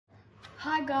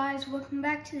Hi guys, welcome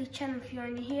back to the channel. If you're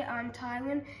new here, I'm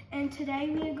Tywin, and today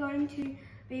we are going to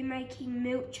be making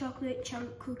milk chocolate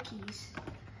chunk cookies.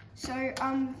 So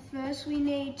first we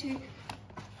need to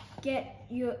get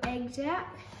your eggs out,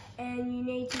 and you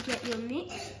need to get your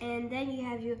mix, and then you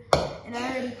have your, and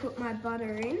I already put my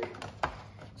butter in.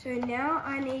 So now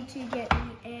I need to get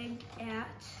the egg out.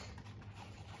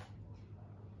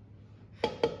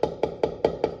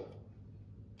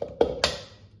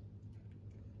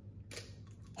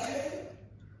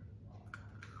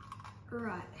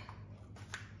 Right,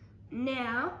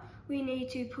 now we need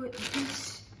to put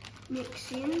this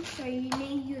mix in, so you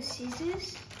need your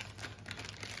scissors.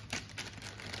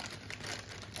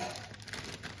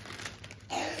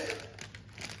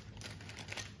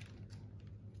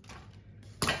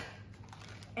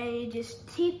 And you just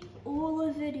tip all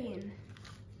of it in.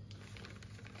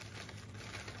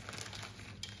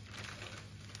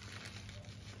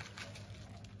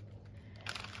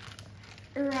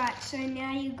 Alright, so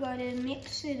now you've got to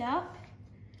mix it up.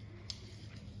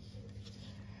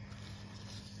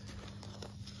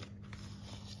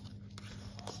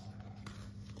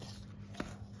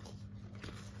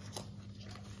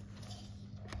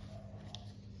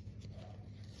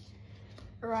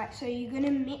 Alright, so you're going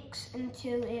to mix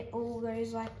until it all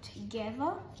goes like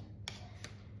together.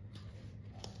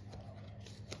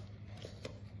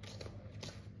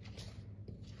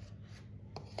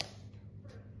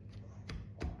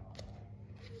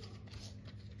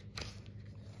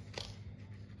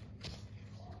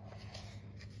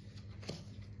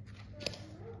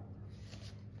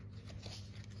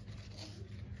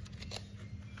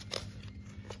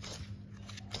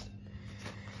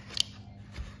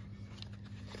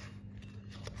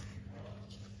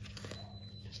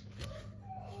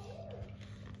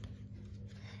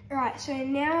 Alright, so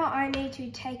now I need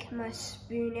to take my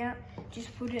spoon out,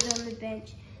 just put it on the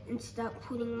bench and start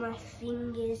putting my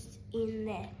fingers in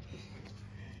there.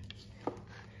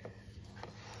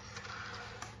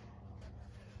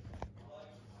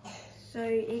 So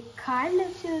it kind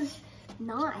of feels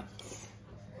nice.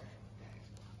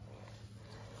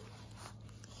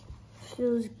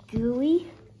 Feels gooey.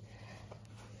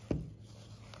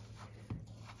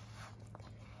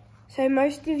 So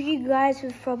most of you guys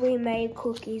have probably made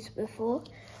cookies before,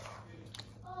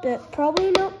 but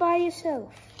probably not by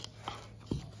yourself.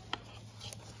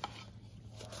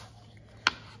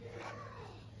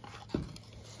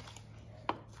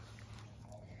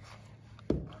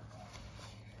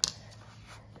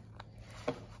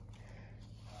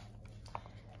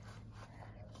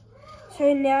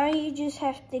 So now you just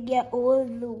have to get all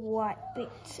of the white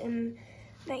bits and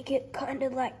make it kind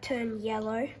of like turn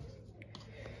yellow.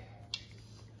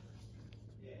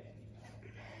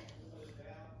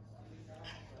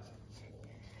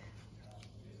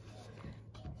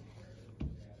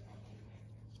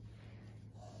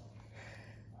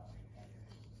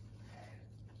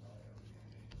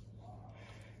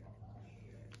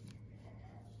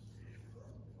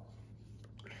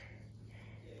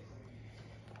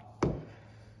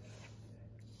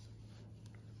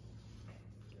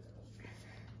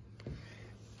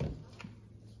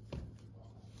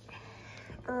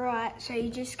 Alright, so you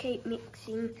just keep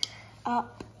mixing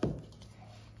up.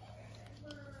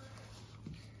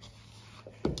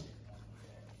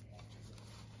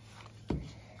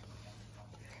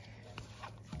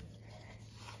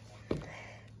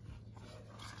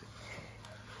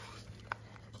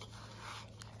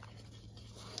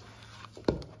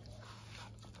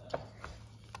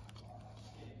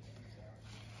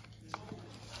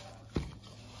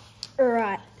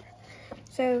 Alright,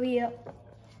 so we are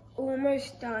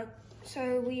almost done.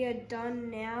 So we are done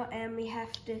now, and we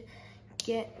have to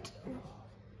get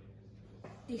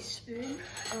this spoon,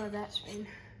 or that spoon.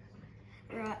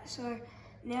 Right, so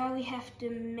now we have to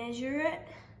measure it,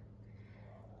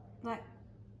 like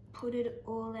put it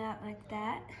all out like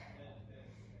that.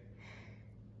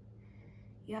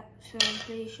 Yep, so I'm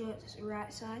pretty sure it's the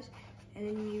right size. And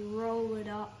then you roll it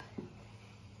up.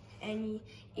 And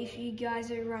if you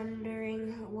guys are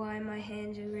wondering why my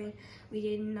hands are green, we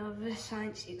did another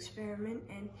science experiment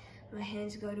and my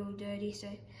hands got all dirty, so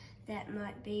that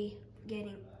might be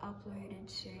getting uploaded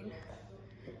soon.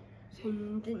 So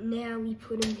now we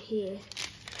put them here.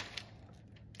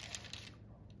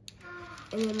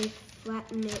 And then we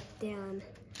flatten it down.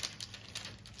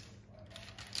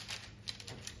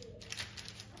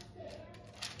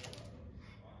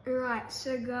 Alright,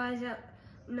 so guys,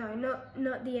 no,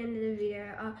 not the end of the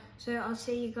video. So I'll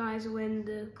see you guys when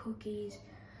the cookies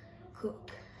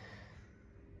cook.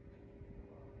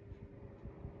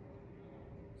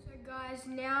 So guys, guys,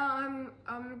 now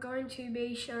I'm going to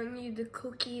be showing you the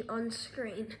cookie on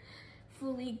screen.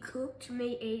 Fully cooked,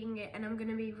 me eating it, and I'm going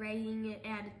to be rating it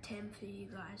out of 10 for you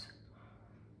guys.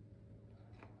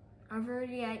 I've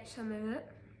already ate some of it.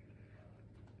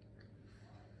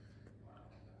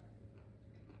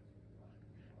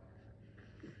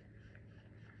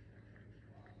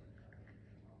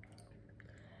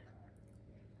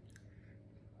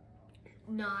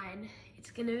 Nine. It's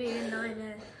gonna be a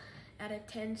 9 out of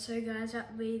 10. So guys,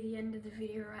 that'll be the end of the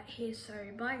video right here. So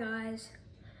bye guys.